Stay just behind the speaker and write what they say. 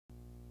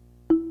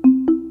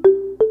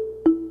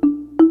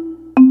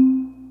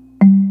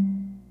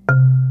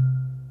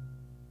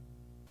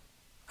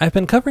I've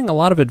been covering a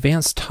lot of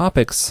advanced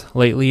topics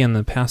lately in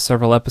the past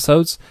several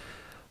episodes,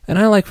 and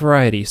I like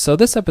variety, so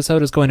this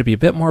episode is going to be a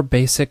bit more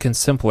basic and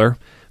simpler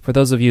for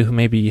those of you who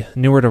may be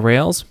newer to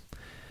Rails.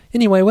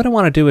 Anyway, what I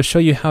want to do is show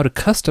you how to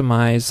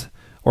customize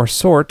or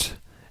sort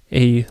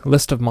a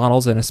list of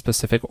models in a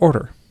specific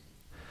order.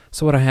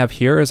 So what I have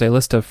here is a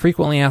list of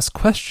frequently asked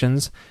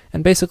questions,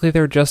 and basically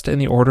they're just in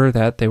the order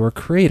that they were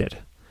created.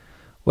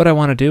 What I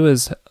want to do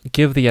is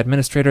give the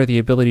administrator the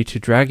ability to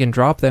drag and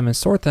drop them and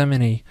sort them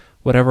in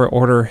whatever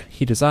order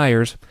he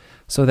desires,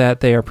 so that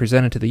they are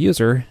presented to the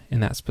user in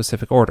that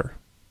specific order.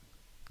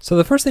 So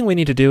the first thing we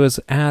need to do is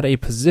add a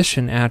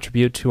position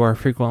attribute to our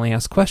frequently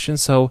asked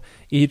questions, so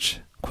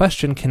each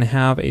question can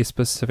have a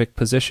specific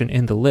position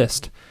in the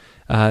list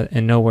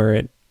and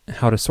know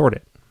how to sort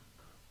it.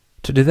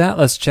 To do that,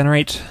 let's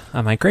generate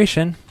a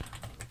migration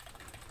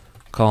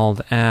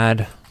called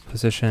add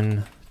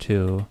position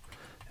to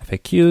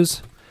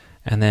FAQs,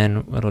 and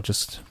then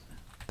the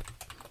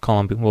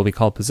column will be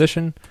called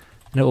position,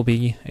 and it will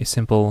be a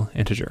simple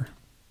integer.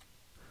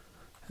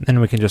 And then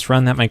we can just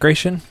run that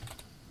migration.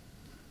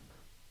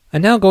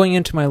 And now going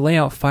into my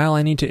layout file,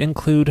 I need to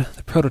include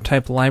the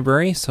prototype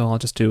library, so I'll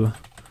just do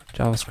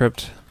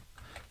JavaScript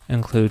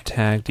include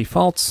tag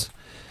defaults.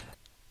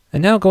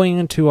 And now going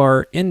into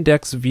our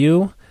index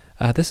view,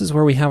 this is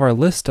where we have our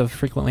list of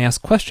frequently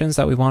asked questions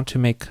that we want to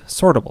make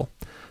sortable.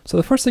 So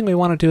the first thing we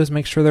want to do is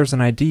make sure there's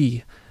an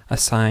ID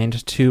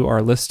assigned to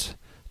our list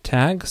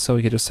tag, so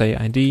we could just say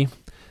ID,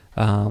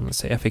 let's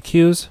say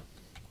FAQs.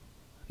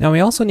 Now we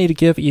also need to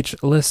give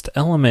each list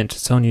element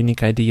its own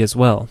unique ID as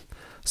well.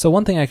 So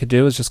one thing I could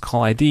do is just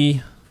call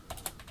ID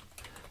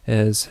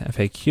is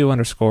FAQ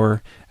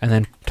underscore, and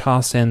then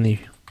toss in the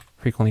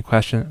frequently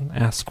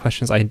asked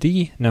questions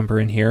ID number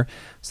in here,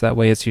 so that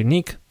way it's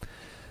unique.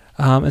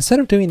 Instead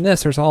of doing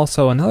this, there's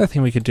also another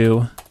thing we could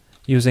do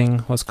using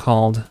what's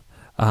called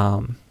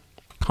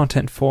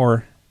content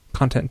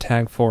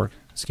tag for,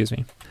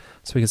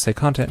 So we could say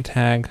content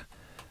tag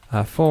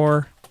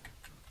for,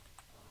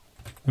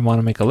 we want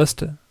to make a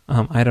list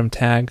item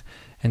tag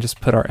and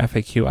just put our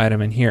FAQ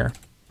item in here.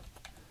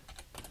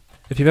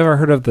 If you've ever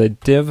heard of the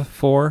div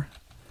for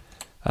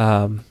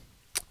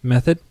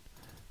method,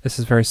 this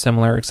is very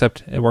similar,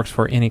 except it works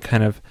for any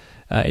kind of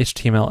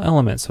HTML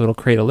element. So it'll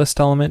create a list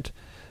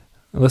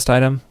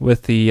item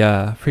with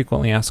the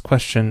frequently asked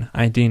question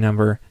ID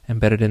number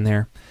embedded in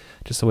there,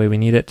 just the way we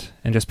need it,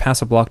 and just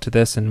pass a block to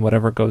this, and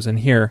whatever goes in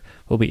here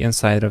will be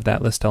inside of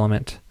that list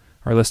element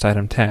or list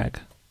item tag.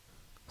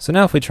 So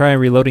now if we try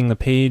reloading the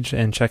page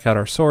and check out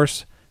our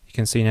source, you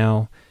can see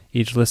now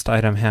each list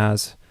item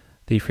has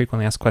the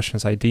frequently asked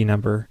questions ID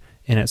number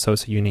in it, so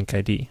it's a unique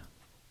ID.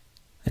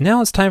 And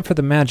now it's time for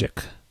the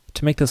magic.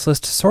 To make this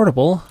list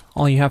sortable,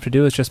 all you have to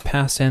do is just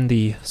pass in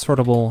the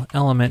sortable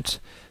element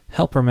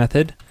helper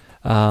method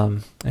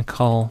and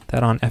call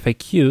that on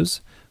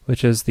FAQs,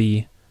 which is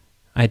the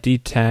ID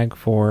tag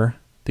for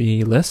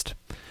the list.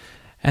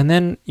 And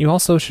then you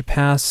also should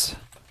pass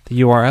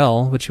the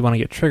URL, which you want to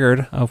get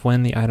triggered, of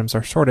when the items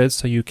are sorted,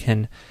 so you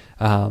can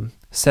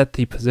set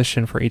the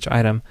position for each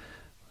item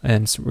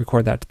and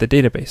record that to the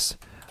database.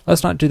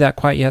 Let's not do that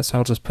quite yet, so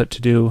I'll just put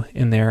to do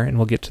in there, and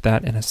we'll get to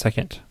that in a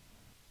second.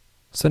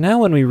 So now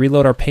when we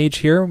reload our page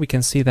here, we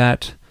can see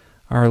that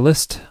our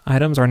list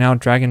items are now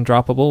drag and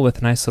droppable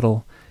with nice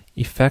little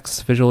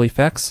effects, visual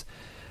effects.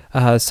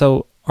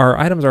 So our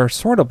items are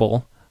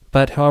sortable,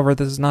 but however,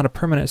 this is not a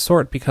permanent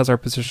sort because our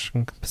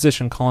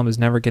position column is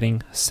never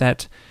getting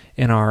set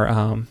in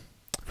our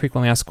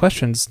frequently asked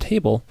questions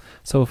table.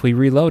 So if we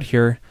reload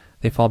here,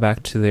 they fall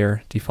back to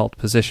their default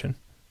position.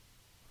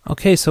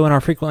 Okay, so in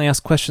our frequently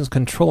asked questions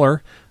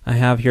controller, I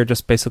have here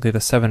just basically the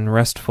 7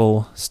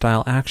 RESTful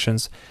style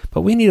actions,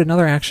 but we need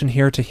another action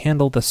here to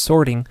handle the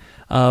sorting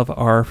of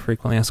our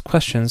frequently asked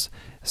questions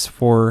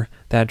for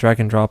that drag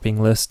and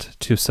dropping list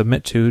to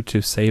submit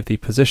to save the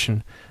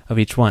position of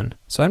each one.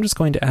 So I'm just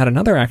going to add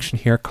another action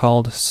here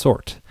called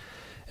sort.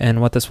 And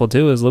what this will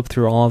do is loop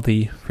through all of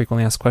the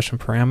frequently asked question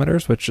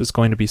parameters, which is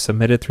going to be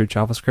submitted through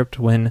JavaScript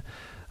when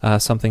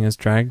something is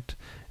dragged,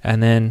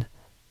 and then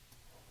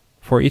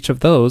for each of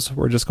those,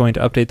 we're just going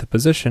to update the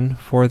position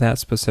for that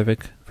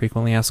specific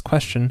frequently asked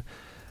question,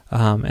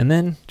 and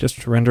then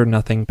just render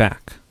nothing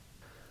back.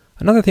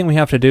 Another thing we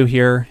have to do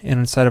here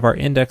inside of our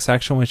index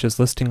action, which is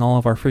listing all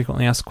of our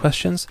frequently asked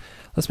questions,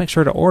 let's make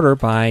sure to order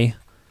by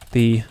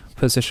the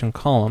position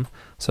column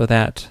so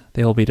that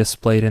they will be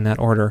displayed in that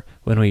order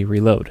when we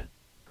reload.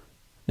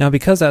 Now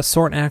because that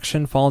sort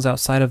action falls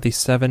outside of the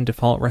 7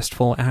 default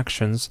RESTful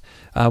actions,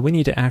 we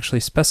need to actually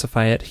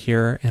specify it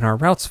here in our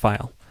routes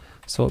file.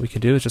 So what we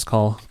could do is just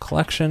call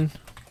collection,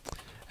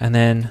 and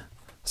then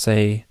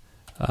say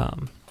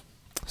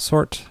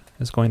sort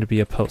is going to be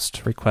a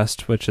post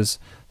request, which is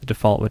the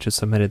default, which is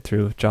submitted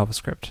through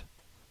JavaScript.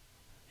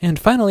 And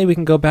finally, we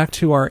can go back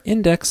to our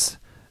index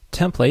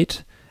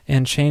template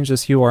and change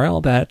this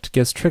URL that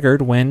gets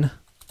triggered when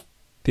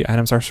the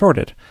items are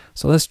sorted.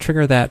 So let's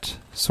trigger that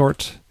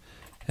sort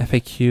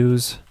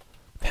FAQs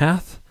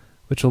path,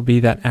 which will be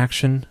that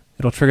action.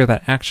 It'll trigger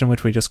that action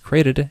which we just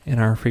created in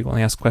our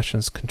frequently asked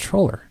questions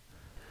controller.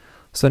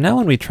 So now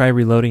when we try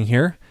reloading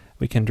here,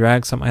 we can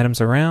drag some items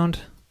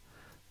around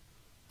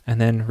and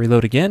then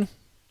reload again,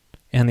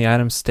 and the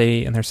items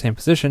stay in their same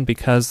position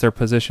because their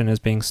position is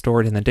being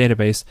stored in the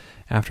database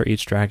after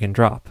each drag and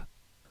drop.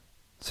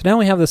 So now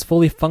we have this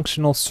fully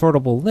functional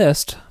sortable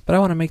list, but I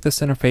want to make this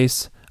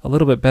interface a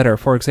little bit better.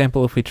 For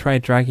example, if we try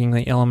dragging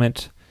the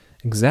element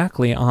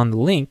exactly on the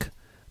link,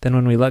 then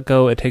when we let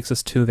go, it takes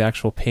us to the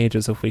actual page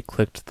as if we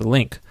clicked the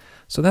link.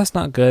 So that's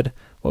not good.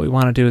 What we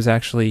want to do is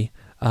actually,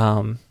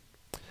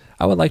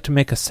 I would like to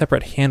make a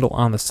separate handle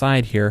on the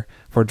side here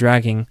for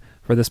dragging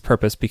for this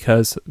purpose,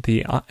 because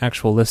the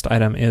actual list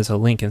item is a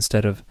link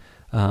instead of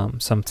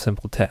some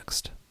simple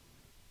text.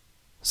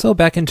 So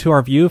back into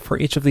our view for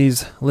each of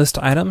these list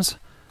items,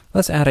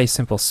 let's add a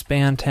simple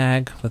span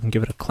tag. We can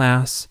give it a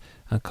class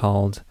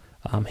called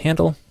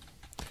handle,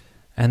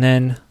 and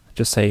then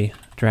just say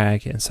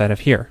drag inside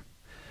of here.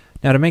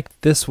 Now to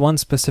make this one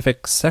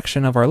specific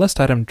section of our list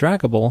item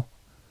draggable,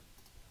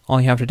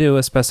 all you have to do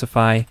is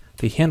specify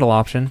the handle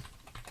option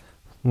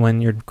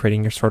when you're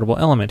creating your sortable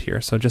element here.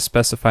 So just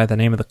specify the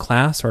name of the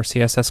class or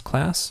CSS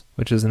class,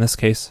 which is in this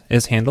case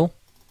is handle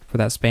for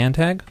that span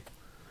tag.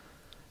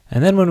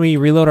 And then when we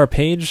reload our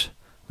page,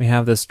 we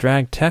have this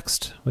drag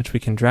text, which we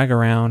can drag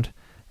around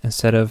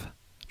instead of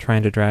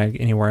trying to drag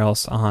anywhere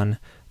else on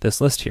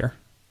this list here.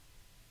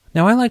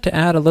 Now I like to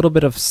add a little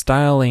bit of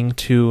styling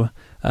to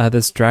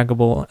this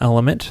draggable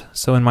element.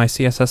 So in my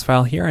CSS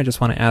file here, I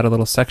just want to add a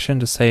little section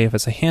to say if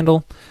it's a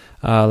handle.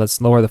 Let's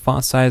lower the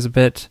font size a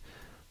bit,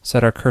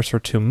 set our cursor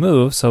to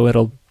move so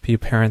it'll be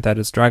apparent that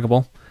it's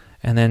draggable,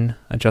 and then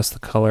adjust the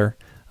color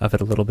of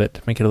it a little bit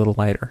to make it a little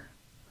lighter.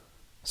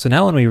 So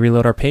now when we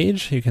reload our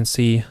page, you can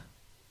see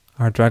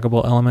our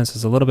draggable elements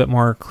is a little bit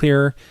more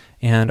clear,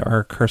 and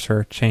our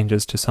cursor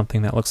changes to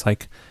something that looks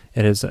like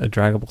it is a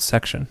draggable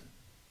section.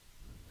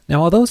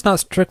 Now, although it's not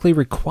strictly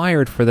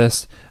required for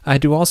this, I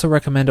do also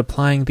recommend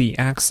applying the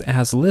Acts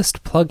as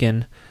List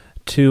plugin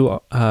to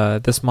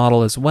this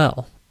model as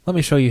well. Let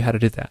me show you how to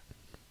do that.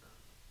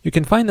 You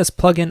can find this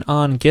plugin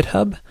on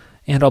GitHub,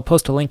 and I'll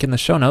post a link in the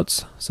show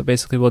notes. So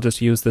basically we'll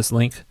just use this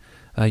link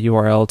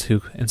URL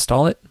to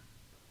install it.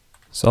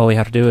 So all we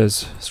have to do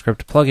is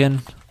script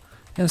plugin,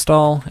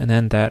 install, and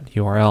then that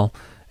URL,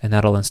 and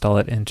that'll install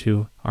it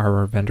into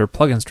our vendor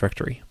plugins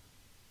directory.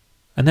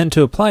 And then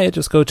to apply it,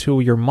 just go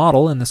to your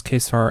model, in this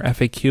case our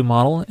FAQ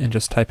model, and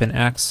just type in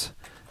Acts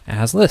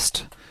as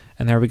List.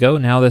 And there we go.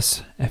 Now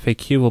this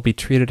FAQ will be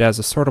treated as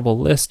a sortable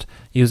list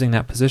using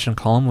that position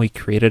column we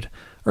created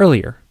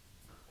earlier.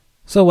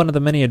 So one of the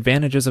many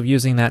advantages of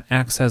using that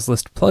Acts as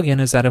List plugin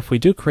is that if we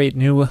do create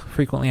new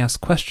frequently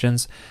asked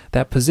questions,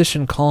 that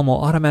position column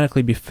will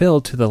automatically be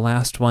filled to the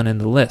last one in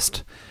the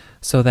list.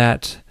 So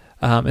that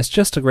it's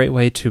just a great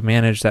way to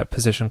manage that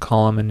position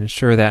column and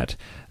ensure that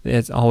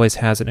it always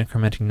has an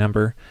incrementing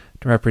number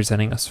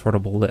representing a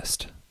sortable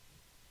list.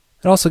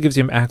 It also gives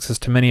you access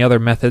to many other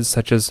methods,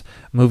 such as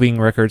moving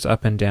records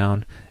up and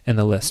down in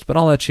the list, but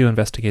I'll let you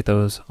investigate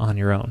those on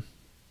your own.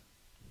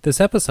 This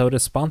episode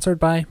is sponsored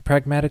by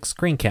Pragmatic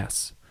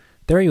Screencasts.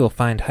 There you will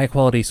find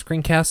high-quality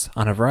screencasts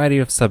on a variety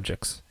of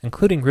subjects,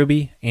 including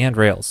Ruby and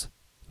Rails.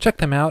 Check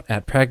them out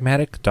at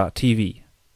pragmatic.tv.